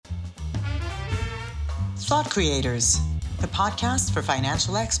Thought Creators, the podcast for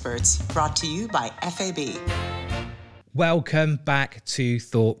financial experts, brought to you by FAB. Welcome back to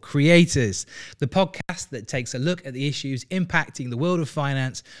Thought Creators, the podcast that takes a look at the issues impacting the world of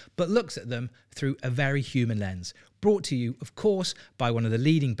finance, but looks at them through a very human lens. Brought to you, of course, by one of the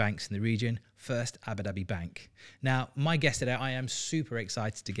leading banks in the region, First Abu Dhabi Bank. Now, my guest today, I am super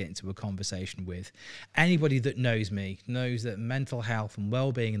excited to get into a conversation with. Anybody that knows me knows that mental health and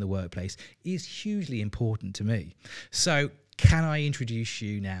well-being in the workplace is hugely important to me. So, can I introduce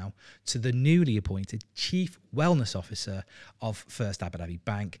you now to the newly appointed Chief Wellness Officer of First Abu Dhabi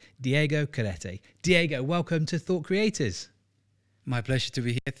Bank, Diego Carrete. Diego, welcome to Thought Creators. My pleasure to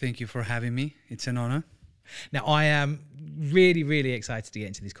be here. Thank you for having me. It's an honor. Now, I am really excited to get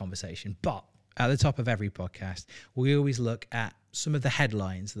into this conversation, but at the top of every podcast, we always look at some of the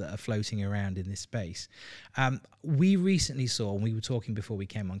headlines that are floating around in this space. We recently saw, and we were talking before we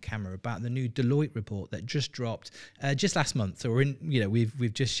came on camera, about the new Deloitte report that just dropped just last month, or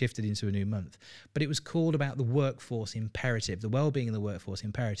we've just shifted into a new month. But it was called about the workforce imperative, the well-being in the workforce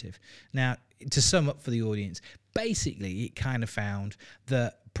imperative. Now, to sum up for the audience, basically it kind of found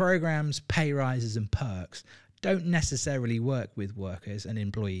that programs, pay rises, and perks don't necessarily work with workers and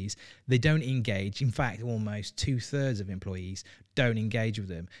employees. They don't engage. In fact, almost 2/3 of employees don't engage with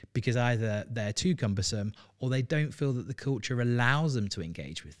them because either they're too cumbersome or they don't feel that the culture allows them to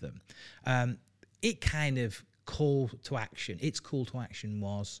engage with them. Its call to action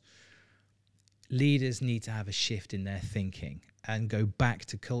was leaders need to have a shift in their thinking and go back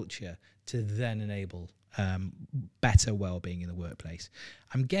to culture to then enable better well-being in the workplace.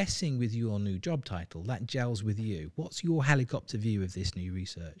 I'm guessing with your new job title, that gels with you. What's your helicopter view of this new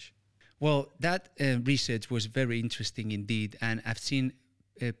research? Well, that research was very interesting indeed, and I've seen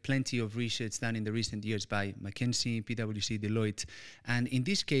plenty of research done in the recent years by McKinsey, PwC, Deloitte, and in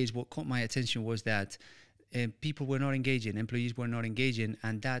this case, what caught my attention was that people were not engaging, employees were not engaging,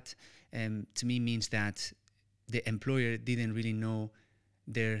 and that to me means that the employer didn't really know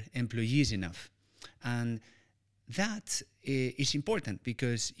their employees enough. And that is important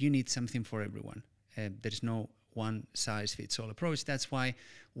because you need something for everyone. There's no one-size-fits-all approach. That's why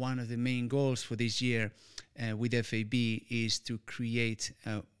one of the main goals for this year with FAB is to create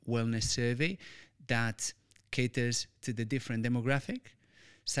a wellness survey that caters to the different demographic,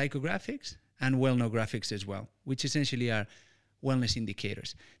 psychographics, and wellnographics as well, which essentially are wellness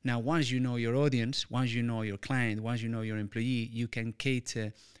indicators. Now, once you know your audience, once you know your client, once you know your employee, you can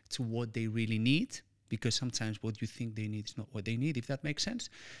cater to what they really need, because sometimes what you think they need is not what they need, if that makes sense.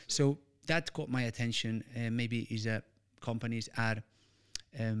 So that caught my attention. Maybe is that companies are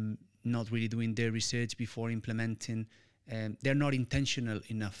not really doing their research before implementing. They're not intentional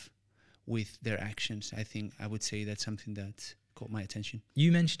enough with their actions. I would say that's something that caught my attention.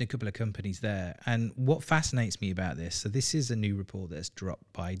 You mentioned a couple of companies there, and what fascinates me about this, so this is a new report that's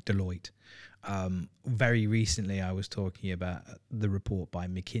dropped by Deloitte. Very recently I was talking about the report by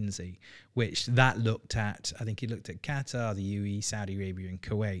McKinsey, which that looked at, I think it looked at Qatar, the UAE, Saudi Arabia and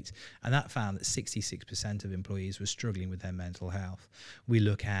Kuwait, and that found that 66% of employees were struggling with their mental health. We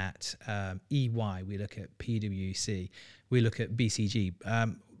look at EY, we look at PwC, we look at BCG,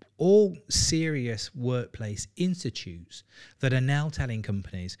 all serious workplace institutes that are now telling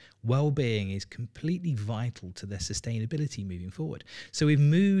companies well-being is completely vital to their sustainability moving forward. So we've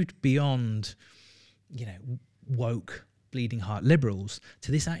moved beyond, woke, bleeding heart liberals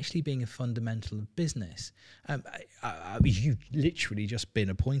to this actually being a fundamental of business. You've literally just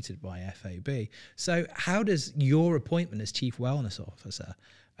been appointed by FAB. So how does your appointment as Chief Wellness Officer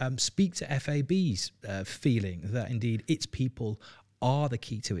speak to FAB's feeling that indeed its people are the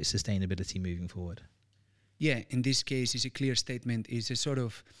key to its sustainability moving forward? Yeah, in this case, it's a clear statement. It's a sort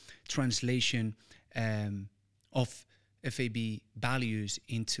of translation of FAB values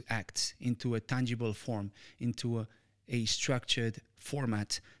into acts, into a tangible form, into a structured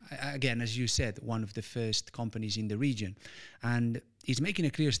format. Again, as you said, one of the first companies in the region. And it's making a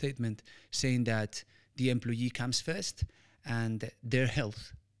clear statement saying that the employee comes first and their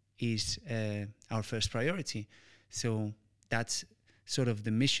health is our first priority. So that's sort of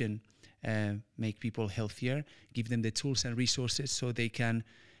the mission, make people healthier, give them the tools and resources so they can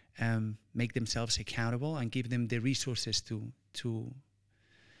make themselves accountable and give them the resources to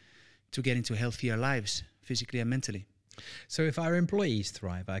get into healthier lives, physically and mentally. So if our employees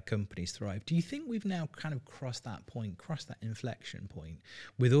thrive, our companies thrive, do you think we've now kind of crossed that inflection point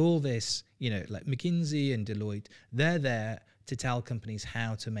with all this, like McKinsey and Deloitte, they're there to tell companies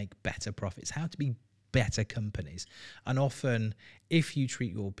how to make better profits, how to be better companies. And often, if you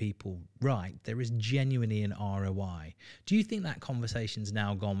treat your people right, there is genuinely an ROI. Do you think that conversation's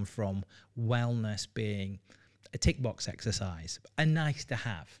now gone from wellness being a tick box exercise, a nice to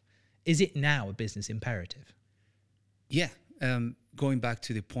have? Is it now a business imperative? Yeah, going back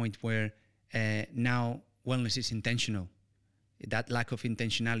to the point where now wellness is intentional. That lack of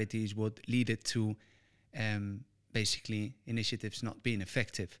intentionality is what led to basically initiatives not being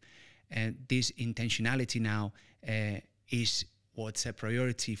effective. And this intentionality now is what's a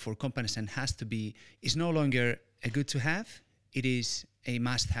priority for companies and has to be. It's no longer a good to have, it is a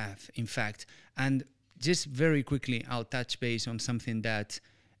must have, in fact. And just very quickly, I'll touch base on something that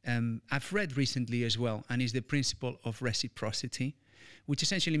I've read recently as well, and is the principle of reciprocity, which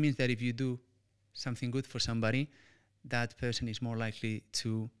essentially means that if you do something good for somebody, that person is more likely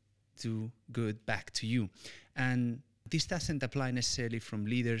to do good back to you. And this doesn't apply necessarily from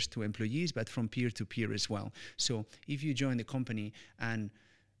leaders to employees, but from peer to peer as well. So if you join the company and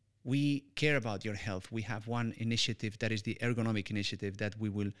we care about your health, we have one initiative that is the ergonomic initiative that we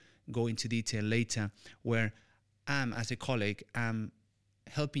will go into detail later, where as a colleague, I'm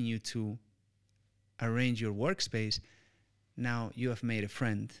helping you to arrange your workspace. Now you have made a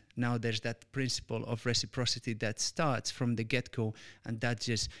friend. Now there's that principle of reciprocity that starts from the get-go, and that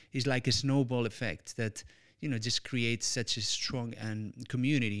just is like a snowball effect that, you know, just creates such a strong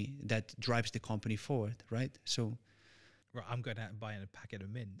community that drives the company forward, right? So, right, I'm going out and buying a packet of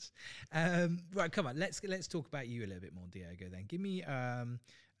mints. Right, come on, let's talk about you a little bit more, Diego. Then give me,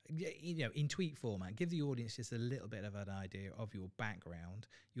 in tweet format, give the audience just a little bit of an idea of your background,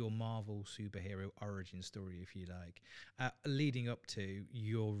 your Marvel superhero origin story, if you like, leading up to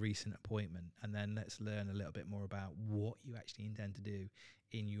your recent appointment, and then let's learn a little bit more about what you actually intend to do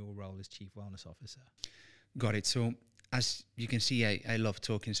in your role as Chief Wellness Officer. Got it. So as you can see, I love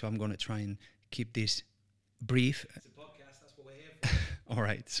talking, so I'm going to try and keep this brief. It's a podcast, that's what we're here for. All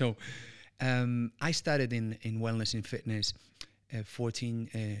right. So I started in wellness and fitness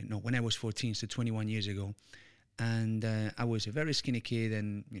when I was 14, so 21 years ago. And I was a very skinny kid,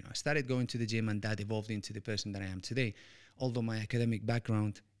 and I started going to the gym, and that evolved into the person that I am today. Although my academic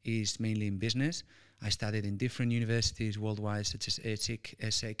background is mainly in business, I studied in different universities worldwide, such as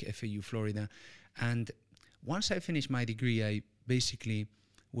ESSEC, FAU, Florida. And once I finished my degree, I basically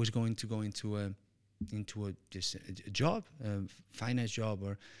was going to go into a job, finance job,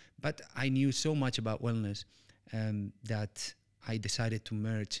 but I knew so much about wellness that I decided to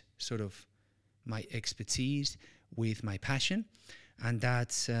merge sort of my expertise with my passion, and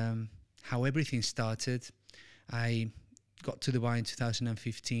that's how everything started. I got to Dubai in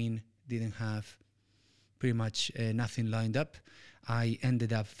 2015, didn't have pretty much nothing lined up. I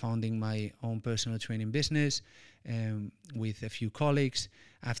ended up founding my own personal training business with a few colleagues.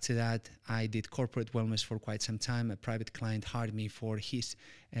 After that, I did corporate wellness for quite some time. A private client hired me for his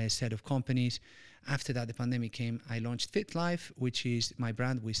set of companies. After that, the pandemic came. I launched FitLife, which is my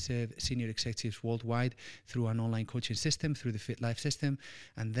brand. We serve senior executives worldwide through an online coaching system, through the FitLife system.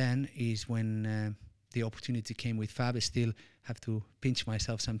 And then is when the opportunity came with Fab. I still have to pinch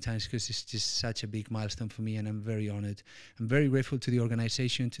myself sometimes because it's just such a big milestone for me, and I'm very honored. I'm very grateful to the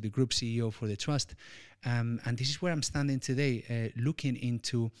organization, to the group CEO for the trust. And this is where I'm standing today, looking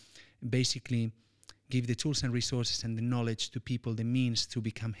into basically give the tools and resources and the knowledge to people, the means to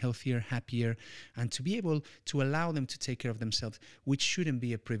become healthier, happier, and to be able to allow them to take care of themselves, which shouldn't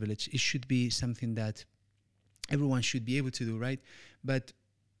be a privilege. It should be something that everyone should be able to do, right? But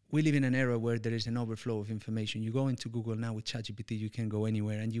we live in an era where there is an overflow of information. You go into Google now with ChatGPT, you can go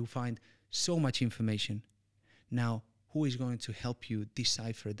anywhere and you find so much information. Now, who is going to help you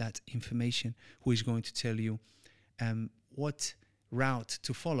decipher that information? Who is going to tell you what route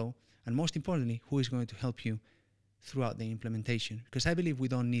to follow? And most importantly, who is going to help you throughout the implementation? Because I believe we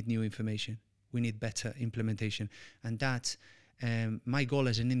don't need new information. We need better implementation. And that's my goal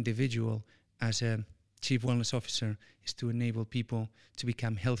as an individual, as a Chief Wellness Officer, is to enable people to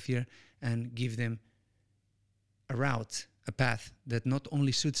become healthier and give them a route, a path that not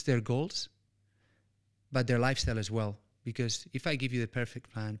only suits their goals, but their lifestyle as well. Because if I give you the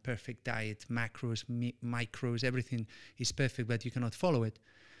perfect plan, perfect diet, macros, micros, everything is perfect, but you cannot follow it,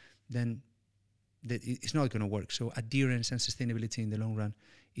 then it's not going to work. So adherence and sustainability in the long run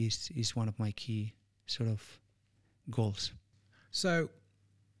is one of my key sort of goals. So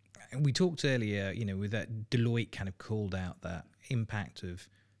we talked earlier, with that Deloitte kind of called out that impact of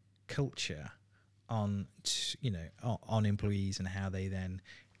culture on employees and how they then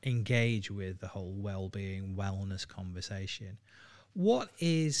engage with the whole well-being, wellness conversation. What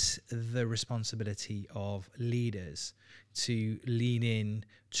is the responsibility of leaders to lean in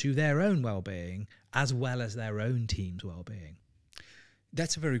to their own well-being as well as their own team's well-being?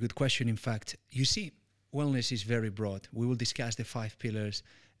 That's a very good question. In fact, you see, wellness is very broad. We will discuss the 5 pillars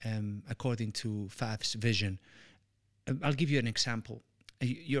according to FAF's vision. I'll give you an example.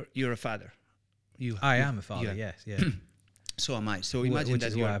 You're a father. I am a father, yes, yeah. So am I. So imagine Which that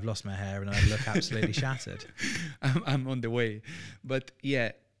is why I've lost my hair and I look absolutely shattered. I'm on the way. But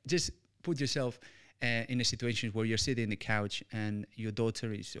yeah, just put yourself in a situation where you're sitting on the couch and your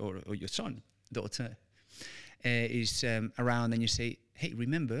daughter is, or your daughter is around, and you say, hey,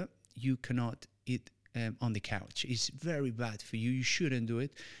 remember, you cannot eat on the couch. It's very bad for you. You shouldn't do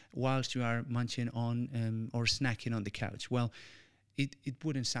it whilst you are munching on or snacking on the couch. Well, it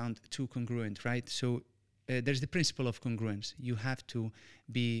wouldn't sound too congruent, right? So there's the principle of congruence. You have to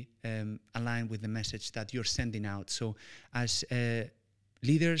be aligned with the message that you're sending out. So as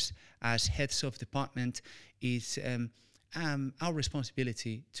leaders, as heads of department, it's our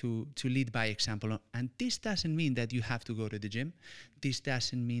responsibility to lead by example. And this doesn't mean that you have to go to the gym. This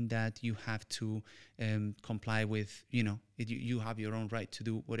doesn't mean that you have to comply with, you have your own right to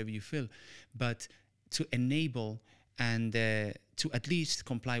do whatever you feel. But to enable and to at least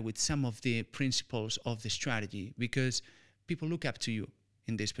comply with some of the principles of the strategy, because people look up to you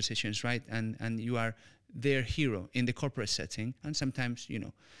in these positions, right? And you are their hero in the corporate setting, and sometimes,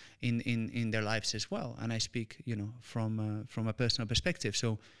 in their lives as well. And I speak, from a personal perspective.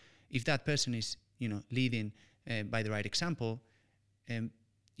 So if that person is, leading by the right example,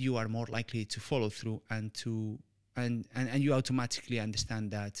 you are more likely to follow through and you automatically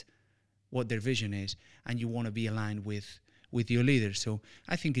understand that what their vision is, and you want to be aligned with your leaders. So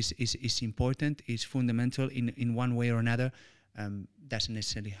I think it's important, it's fundamental in one way or another. Doesn't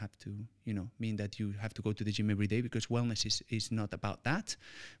necessarily have to, mean that you have to go to the gym every day, because wellness is not about that.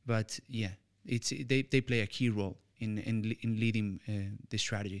 But yeah, they play a key role in leading the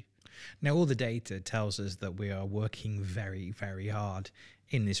strategy. Now, all the data tells us that we are working very, very hard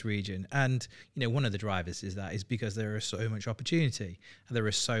in this region. And, one of the drivers is because there is so much opportunity, and there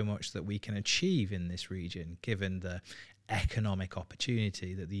is so much that we can achieve in this region, given the economic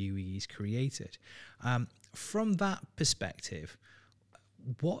opportunity that the UAE's created. From that perspective,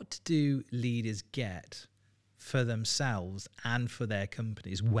 what do leaders get for themselves and for their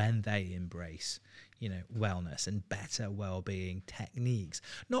companies when they embrace, wellness and better well-being techniques?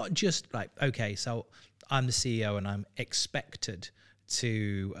 Not just like, okay, so I'm the CEO and I'm expected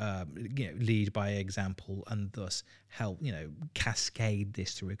to lead by example and thus help cascade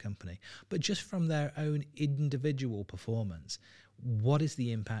this through a company, but just from their own individual performance. What is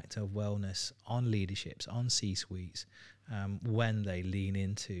the impact of wellness on leaderships, on C-suites, when they lean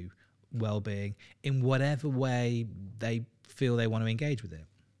into well-being in whatever way they feel they want to engage with it?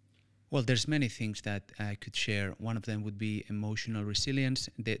 Well, there's many things that I could share. One of them would be emotional resilience,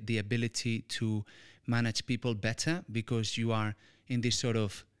 the ability to manage people better, because you are in this sort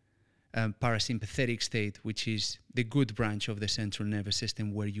of parasympathetic state, which is the good branch of the central nervous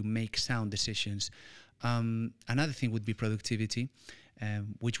system, where you make sound decisions. Another thing would be productivity,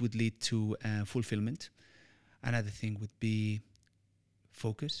 which would lead to fulfillment. Another thing would be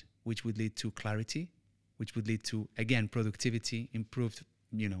focus, which would lead to clarity, which would lead to, again, productivity, improved,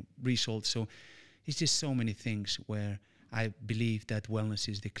 results. So it's just so many things where I believe that wellness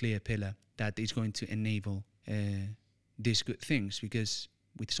is the clear pillar that is going to enable these good things, because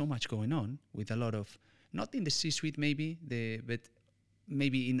with so much going on, with a lot of, not in the C-suite maybe, but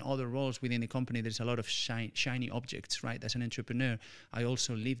maybe in other roles within the company, there's a lot of shiny objects, right? As an entrepreneur, I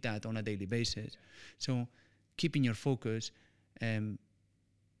also live that on a daily basis. So keeping your focus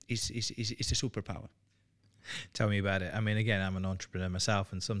is a superpower. Tell me about it. I mean, again, I'm an entrepreneur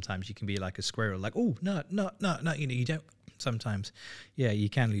myself, and sometimes you can be like a squirrel, like, oh, no, you don't. Sometimes, yeah, you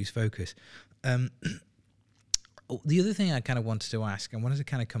can lose focus. The other thing I kind of wanted to ask, I wanted to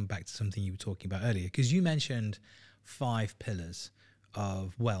kind of come back to something you were talking about earlier, because you mentioned 5 pillars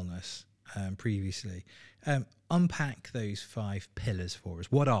of wellness previously. Unpack those 5 pillars for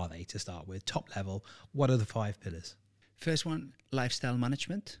us. What are they to start with? Top level, what are the 5 pillars? First one, lifestyle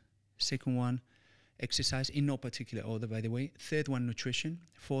management. Second one, exercise, in no particular order, by the way. Third one, nutrition.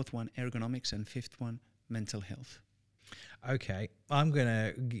 Fourth one, ergonomics. And fifth one, mental health. Okay,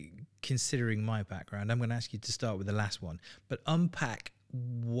 considering my background, I'm going to ask you to start with the last one, but unpack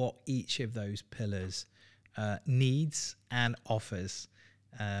what each of those pillars needs and offers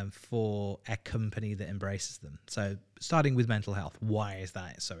for a company that embraces them. So starting with mental health, why is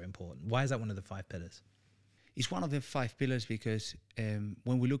that so important? Why is that one of the 5 pillars? It's one of the 5 pillars because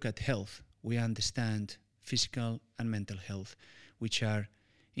when we look at health, we understand physical and mental health, which are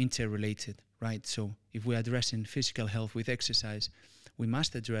interrelated, right? So if we're addressing physical health with exercise, we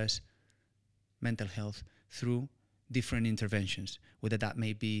must address mental health through different interventions, whether that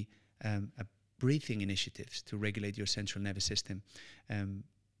may be a breathing initiatives to regulate your central nervous system.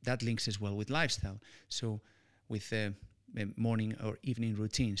 That links as well with lifestyle. So with morning or evening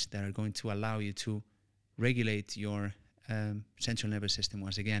routines that are going to allow you to regulate your central nervous system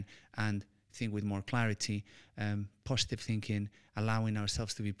once again and think with more clarity, positive thinking, allowing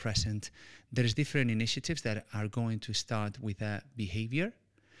ourselves to be present. There's different initiatives that are going to start with a behavior,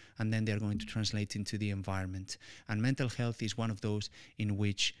 and then they're going to translate into the environment. And mental health is one of those in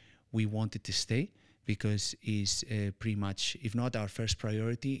which we wanted to stay, because is pretty much, if not our first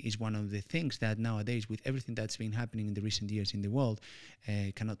priority, is one of the things that nowadays, with everything that's been happening in the recent years in the world,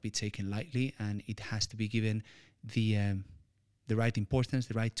 cannot be taken lightly, and it has to be given the right importance,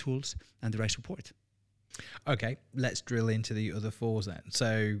 the right tools, and the right support. Okay, let's drill into the other fours then.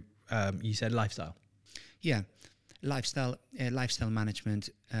 So you said lifestyle. Yeah, lifestyle management.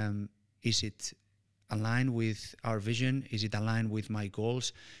 Is it aligned with our vision? Is it aligned with my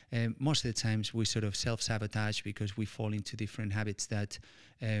goals? Most of the times we sort of self-sabotage because we fall into different habits that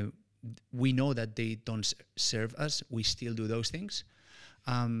we know that they don't serve us. We still do those things.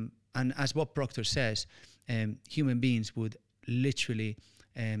 And as Bob Proctor says, human beings would literally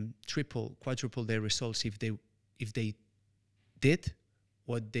triple, quadruple their results if they did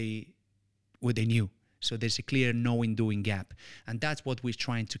what they knew. So there's a clear knowing-doing gap. And that's what we're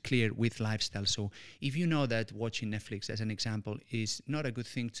trying to clear with lifestyle. So if you know that watching Netflix, as an example, is not a good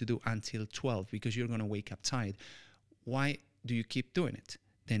thing to do until 12 because you're going to wake up tired, why do you keep doing it?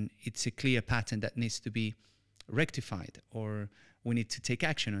 Then it's a clear pattern that needs to be rectified, or we need to take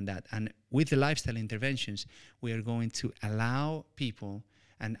action on that. And with the lifestyle interventions, we are going to allow people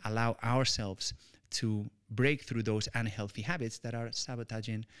and allow ourselves to break through those unhealthy habits that are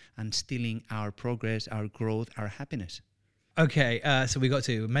sabotaging and stealing our progress, our growth, our happiness. Okay, so we got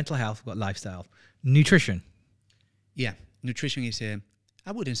to mental health, we've got lifestyle. Nutrition. Yeah, nutrition is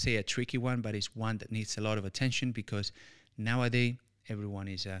I wouldn't say a tricky one, but it's one that needs a lot of attention, because nowadays everyone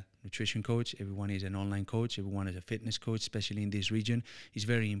is a nutrition coach, everyone is an online coach, everyone is a fitness coach, especially in this region. It's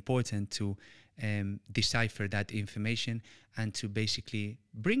very important to decipher that information and to basically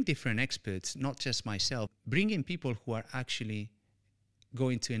bring different experts, not just myself, bring in people who are actually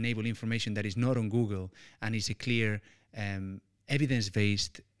going to enable information that is not on Google and is a clear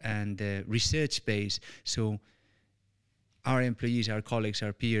evidence-based and research-based. So our employees, our colleagues,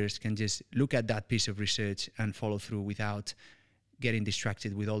 our peers can just look at that piece of research and follow through without getting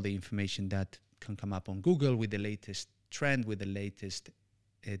distracted with all the information that can come up on Google with the latest trend, with the latest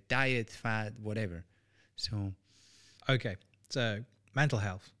diet, fad, whatever. So, okay, so mental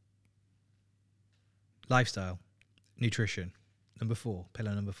health, lifestyle, nutrition.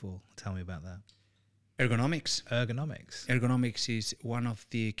 Pillar number 4. Tell me about that. ergonomics. Ergonomics is one of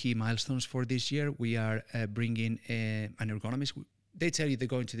the key milestones for this year. We are bringing an ergonomics. They tell you that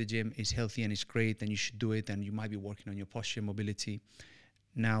going to the gym is healthy and it's great and you should do it, and you might be working on your posture, mobility.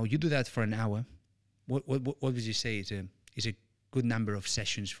 Now, you do that for an hour. What would you say is a good number of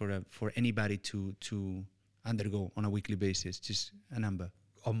sessions for anybody to undergo on a weekly basis? Just a number.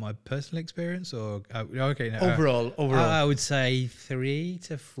 On my personal experience, or okay, no, overall, I would say 3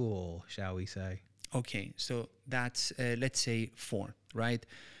 to 4, shall we say? Okay, so that's let's say 4, right?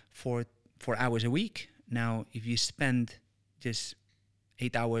 4 hours a week. Now, if you spend just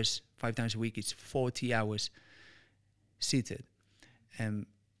 8 hours 5 times a week, it's 40 hours seated.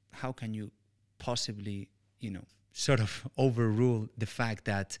 How can you possibly, sort of overrule the fact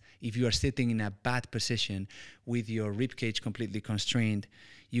that if you are sitting in a bad position with your rib cage completely constrained,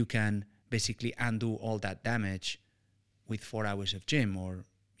 you can basically undo all that damage with 4 hours of gym, or,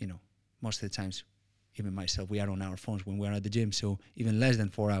 most of the times, even myself, we are on our phones when we're at the gym, so even less than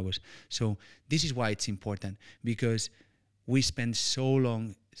 4 hours. So this is why it's important, because we spend so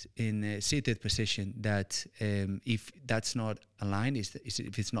long in a seated position that if that's not aligned,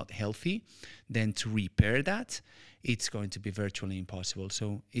 if it's not healthy, then to repair that, it's going to be virtually impossible.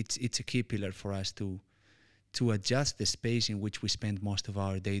 So it's a key pillar for us to adjust the space in which we spend most of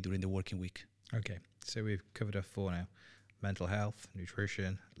our day during the working week. Okay, so we've covered off 4 now. Mental health,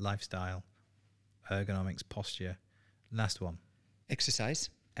 nutrition, lifestyle, ergonomics, posture. Last one. Exercise.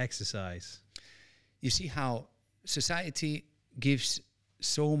 You see how society gives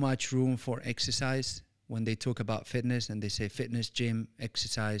so much room for exercise when they talk about fitness, and they say fitness, gym,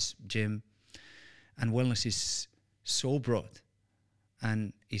 exercise, gym, and wellness is so broad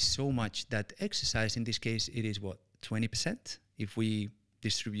and is so much that exercise, in this case, it is 20%, if we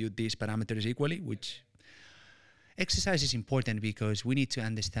distribute these parameters equally, which exercise is important because we need to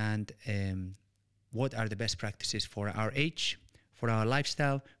understand what are the best practices for our age, for our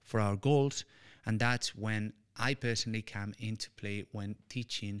lifestyle, for our goals, And that's when I personally come into play when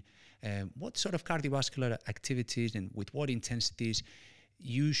teaching what sort of cardiovascular activities and with what intensities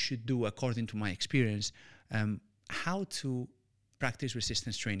you should do according to my experience, how to practice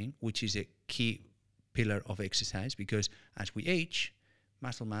resistance training, which is a key pillar of exercise, because as we age,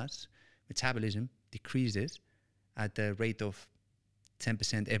 muscle mass, metabolism decreases at the rate of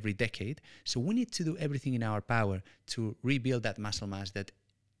 10% every decade. So we need to do everything in our power to rebuild that muscle mass that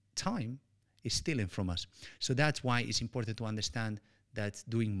time is stealing from us. So that's why it's important to understand that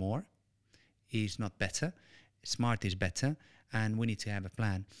doing more is not better. Smart is better, and we need to have a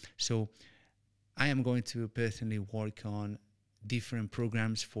plan. So I am going to personally work on different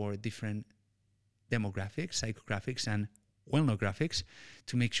programs for different demographics, psychographics, and wellnographics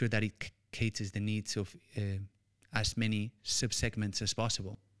to make sure that it caters the needs of as many subsegments as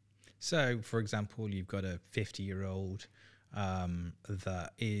possible. So, for example, you've got a 50-year-old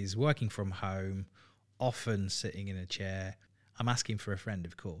that is working from home, often sitting in a chair. I'm asking for a friend,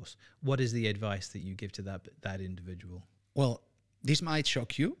 of course. What is the advice that you give to that individual? Well, this might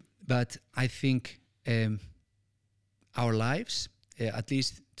shock you, but I think our lives, at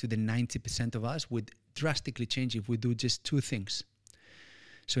least to the 90% of us, would drastically change if we do just two things.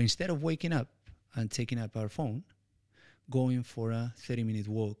 So instead of waking up and taking up our phone, going for a 30-minute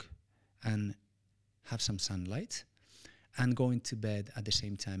walk and have some sunlight, and going to bed at the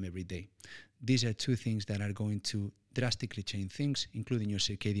same time every day. These are two things that are going to drastically change things, including your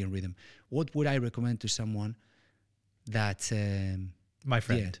circadian rhythm. What would I recommend to someone that... My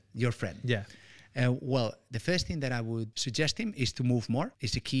friend. Yeah, your friend. Yeah. Well, the first thing that I would suggest him is to move more.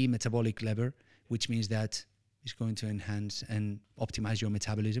 It's a key metabolic lever, which means that it's going to enhance and optimize your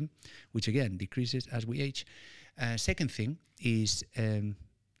metabolism, which again decreases as we age. Second thing is a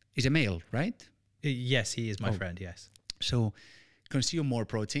male, right? Yes, he is my friend, yes. So consume more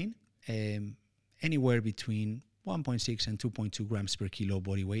protein, anywhere between 1.6 and 2.2 grams per kilo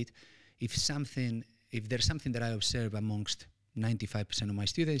body weight. If there's something that I observe amongst 95% of my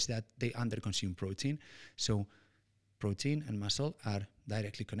students, that they underconsume protein. So protein and muscle are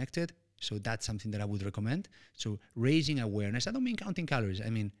directly connected. So that's something that I would recommend. So raising awareness. I don't mean counting calories.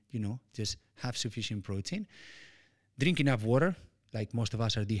 I mean, just have sufficient protein. Drink enough water. Like most of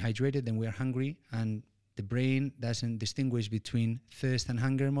us are dehydrated, then we are hungry, and the brain doesn't distinguish between thirst and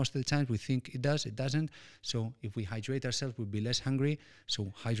hunger most of the time. We think it does, it doesn't. So if we hydrate ourselves, we'll be less hungry.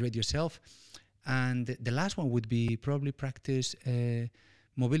 So hydrate yourself. And the last one would be probably practice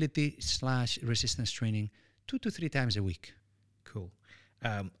mobility/resistance training 2 to 3 times a week. Cool.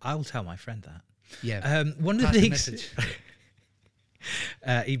 I will tell my friend that. Yeah. One of the things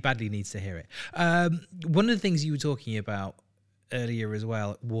he badly needs to hear it. One of the things you were talking about earlier as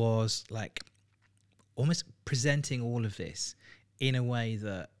well was like almost presenting all of this in a way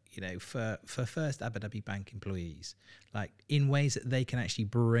that, for First Abu Dhabi Bank employees, like in ways that they can actually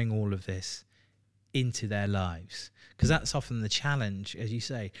bring all of this into their lives, because that's often the challenge. As you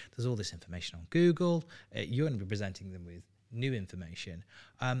say, there's all this information on Google, you're going to be presenting them with new information.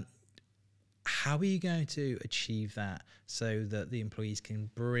 How are you going to achieve that so that the employees can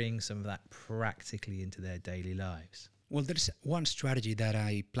bring some of that practically into their daily lives? Well, there's one strategy that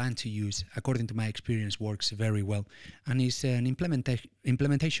I plan to use, according to my experience, works very well, and it's an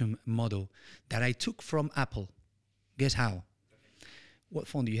implementation model that I took from Apple. Guess how? What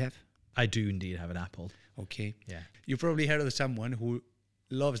phone do you have? I do indeed have an Apple. Okay. Yeah. You probably heard of someone who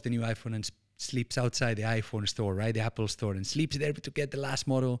loves the new iPhone and sleeps outside the iPhone store, right? The Apple store, and sleeps there to get the last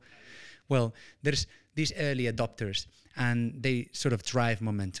model. Well, there's these early adopters, and they sort of drive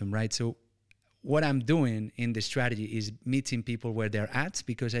momentum, right? So what I'm doing in this strategy is meeting people where they're at,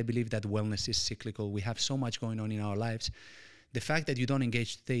 because I believe that wellness is cyclical. We have so much going on in our lives. The fact that you don't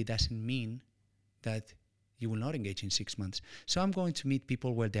engage today doesn't mean that you will not engage in 6 months. So I'm going to meet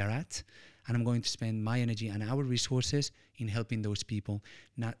people where they're at, and I'm going to spend my energy and our resources in helping those people.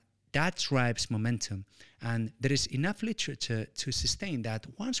 Now, that drives momentum, and there is enough literature to sustain that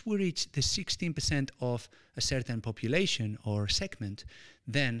once we reach the 16% of a certain population or segment,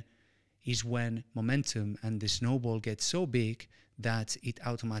 then is when momentum and the snowball gets so big that it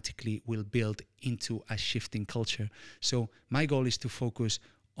automatically will build into a shifting culture. So my goal is to focus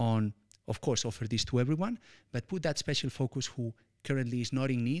on, of course, offer this to everyone, but put that special focus who currently is not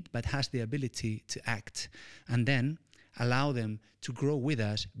in need but has the ability to act, and then allow them to grow with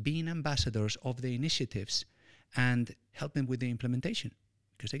us, being ambassadors of the initiatives, and help them with the implementation.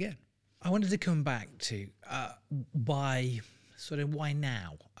 Because again, I wanted to come back to why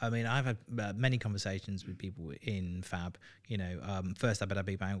now? I mean, I've had many conversations with people in Fab. First Abu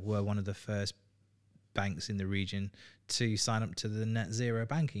Dhabi Bank were one of the first banks in the region to sign up to the Net Zero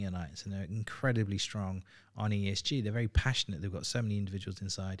Banking Alliance, and they're incredibly strong on ESG. They're very passionate. They've got so many individuals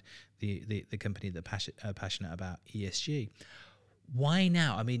inside the company that are passionate about ESG. Why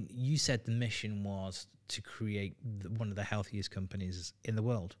now? I mean, you said the mission was to create one of the healthiest companies in the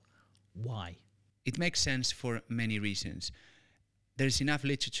world. Why? It makes sense for many reasons. There's enough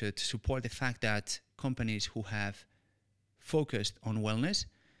literature to support the fact that companies who have focused on wellness,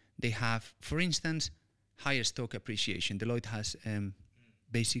 they have, for instance, higher stock appreciation. Deloitte has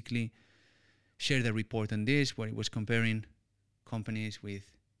basically shared a report on this where it was comparing companies with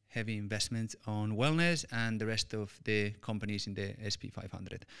heavy investments on wellness and the rest of the companies in the SP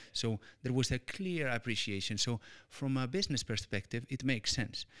 500. So there was a clear appreciation. So from a business perspective, it makes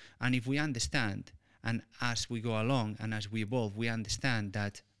sense. And if we understand, and as we go along and as we evolve, we understand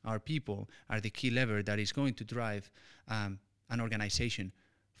that our people are the key lever that is going to drive an organization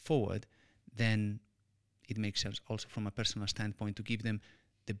forward, then it makes sense also from a personal standpoint to give them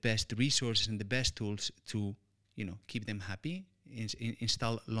the best resources and the best tools to, keep them happy,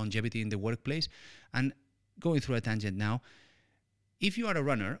 install longevity in the workplace. And going through a tangent now, if you are a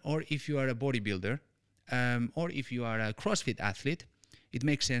runner or if you are a bodybuilder or if you are a CrossFit athlete, it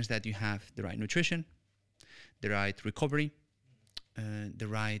makes sense that you have the right nutrition, the right recovery, the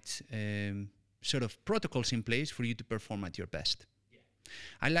right sort of protocols in place for you to perform at your best. Yeah.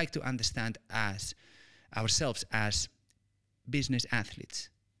 I like to understand ourselves as business athletes.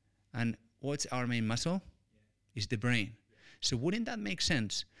 And what's our main muscle? Is the brain. So wouldn't that make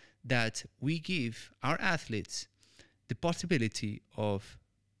sense that we give our athletes the possibility of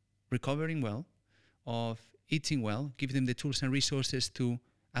recovering well, of eating well, give them the tools and resources to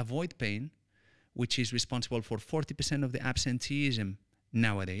avoid pain, which is responsible for 40% of the absenteeism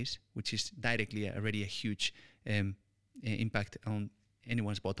nowadays, which is directly already a huge impact on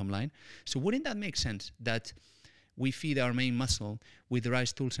anyone's bottom line. So wouldn't that make sense that we feed our main muscle with the right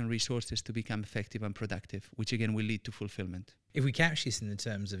tools and resources to become effective and productive, which again will lead to fulfillment? If we couch this in the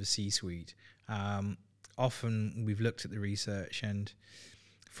terms of a C-suite, often we've looked at the research and,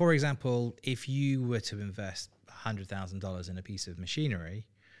 for example, if you were to invest $100,000 in a piece of machinery,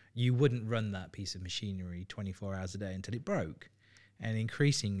 you wouldn't run that piece of machinery 24 hours a day until it broke. And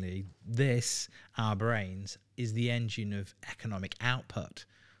increasingly, our brains, is the engine of economic output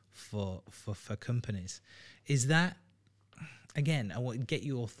for companies. Is that, again, I want to get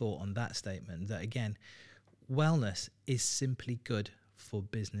your thought on that statement, that again, wellness is simply good for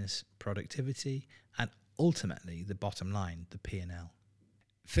business productivity and ultimately the bottom line, the P&L.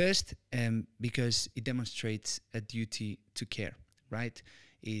 First, because it demonstrates a duty to care, right?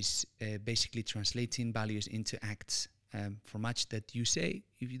 Is basically translating values into acts. For much that you say,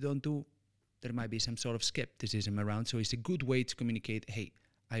 if you don't do, there might be some sort of skepticism around. So it's a good way to communicate, hey,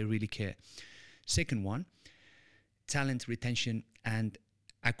 I really care. Second one, talent retention and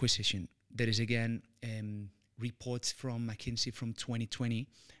acquisition. There is again reports from McKinsey from 2020,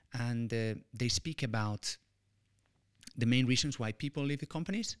 and they speak about the main reasons why people leave the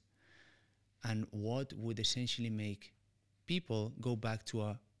companies and what would essentially make people go back to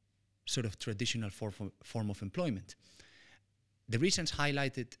a sort of traditional form of employment. The reasons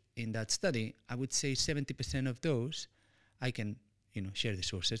highlighted in that study, I would say 70% of those, I can share the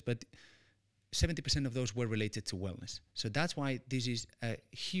sources, but 70% of those were related to wellness. So that's why this is a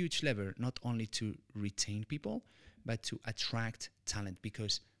huge lever, not only to retain people, but to attract talent,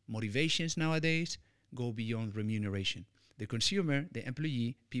 because motivations nowadays go beyond remuneration. The consumer, the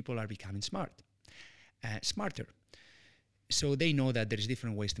employee, people are becoming smarter. So they know that there's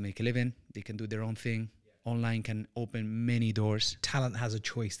different ways to make a living. They can do their own thing. Yeah. Online can open many doors. Talent has a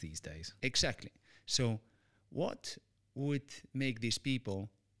choice these days. Exactly. So what would make these people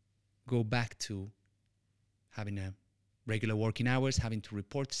go back to having a regular working hours, having to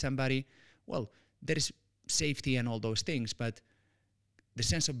report to somebody? Well, there is safety and all those things, but the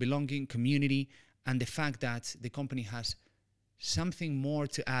sense of belonging, community, and the fact that the company has something more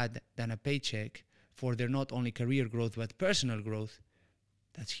to add than a paycheck for their not only career growth but personal growth,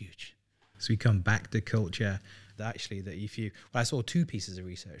 that's huge. So we come back to culture. I saw two pieces of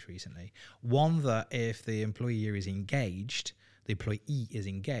research recently. One, that if the employee is engaged, they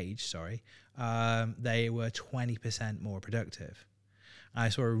were 20% more productive. I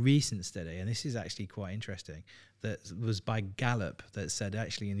saw a recent study, and this is actually quite interesting, that was by Gallup, that said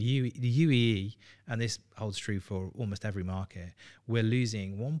actually in the UAE, and this holds true for almost every market, we're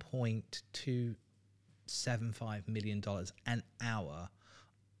losing $1.275 million an hour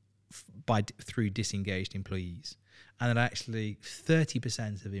through disengaged employees. And that actually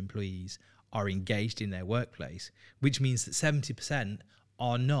 30% of employees are engaged in their workplace, which means that 70%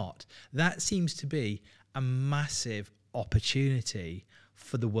 are not. That seems to be a massive opportunity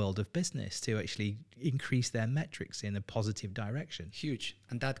for the world of business to actually increase their metrics in a positive direction. Huge.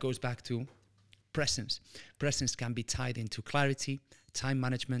 And that goes back to presence. Presence can be tied into clarity, time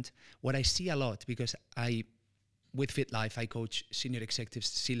management. What I see a lot, because with FitLife, I coach senior executives,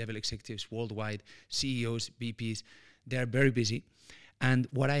 C-level executives worldwide, CEOs, VPs. They're very busy. And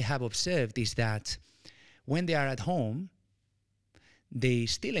what I have observed is that when they are at home, they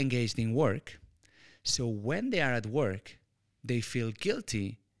still engaged in work. So when they are at work, they feel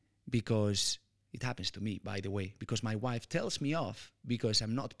guilty because it happens to me, by the way, because my wife tells me off because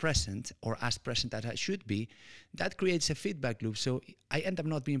I'm not present or as present as I should be. That creates a feedback loop. So I end up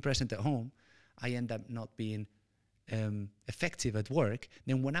not being present at home. I end up not being effective at work.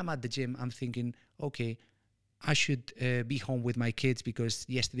 Then when I'm at the gym, I'm thinking, okay, I should be home with my kids because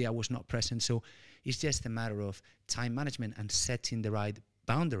yesterday I was not present. So it's just a matter of time management and setting the right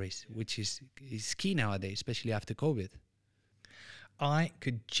boundaries, which is key nowadays, especially after COVID. I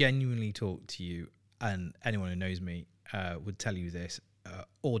could genuinely talk to you, and anyone who knows me would tell you this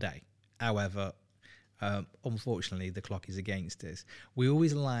all day. However, unfortunately, the clock is against us. We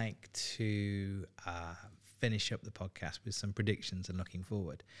always like to finish up the podcast with some predictions and looking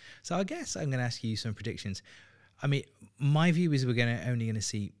forward. So I guess I'm going to ask you some predictions. I mean, my view is we're only going to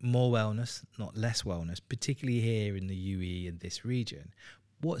see more wellness, not less wellness, particularly here in the UAE and this region.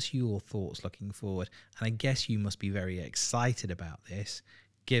 What's your thoughts looking forward? And I guess you must be very excited about this,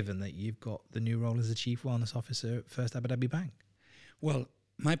 given that you've got the new role as the Chief Wellness Officer at First Abu Dhabi Bank. Well,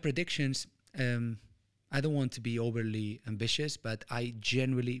 my predictions, I don't want to be overly ambitious, but I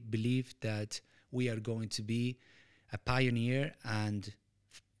generally believe that we are going to be a pioneer and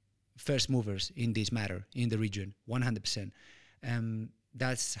first movers in this matter in the region, 100%.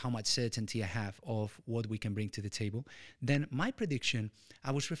 That's how much certainty I have of what we can bring to the table. Then my prediction,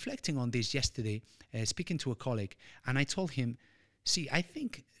 I was reflecting on this yesterday, speaking to a colleague, and I told him, see, I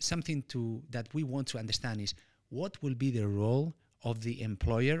think something that we want to understand is what will be the role of the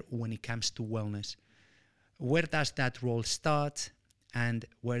employer when it comes to wellness. Where does that role start and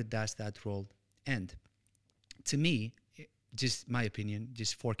where does that role end? To me, just my opinion,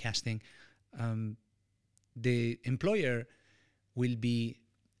 just forecasting, the employer will be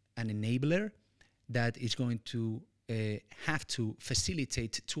an enabler that is going to have to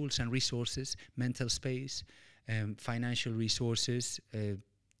facilitate tools and resources, mental space, financial resources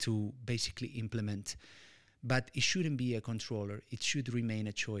to basically implement. But it shouldn't be a controller. It should remain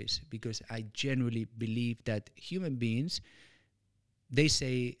a choice, because I generally believe that human beings, they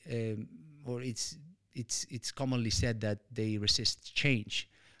say, or it's commonly said that they resist change.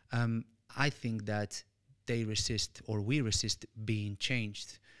 I think that they resist, or we resist being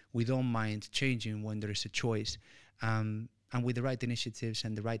changed. We don't mind changing when there is a choice. And with the right initiatives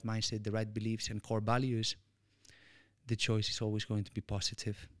and the right mindset, the right beliefs and core values, the choice is always going to be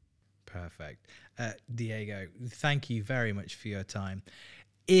positive. Perfect. Diego, thank you very much for your time.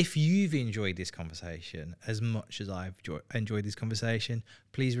 If you've enjoyed this conversation as much as I've enjoyed this conversation,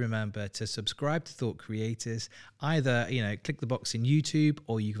 please remember to subscribe to Thought Creators. Either, click the box in YouTube,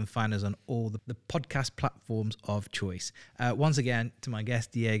 or you can find us on all the podcast platforms of choice. Once again, to my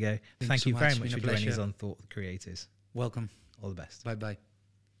guest, Diego, thank you very much for joining us on Thought Creators. Welcome. All the best. Bye-bye.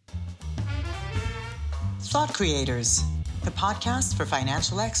 Thought Creators, the podcast for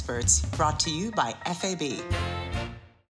financial experts, brought to you by FAB.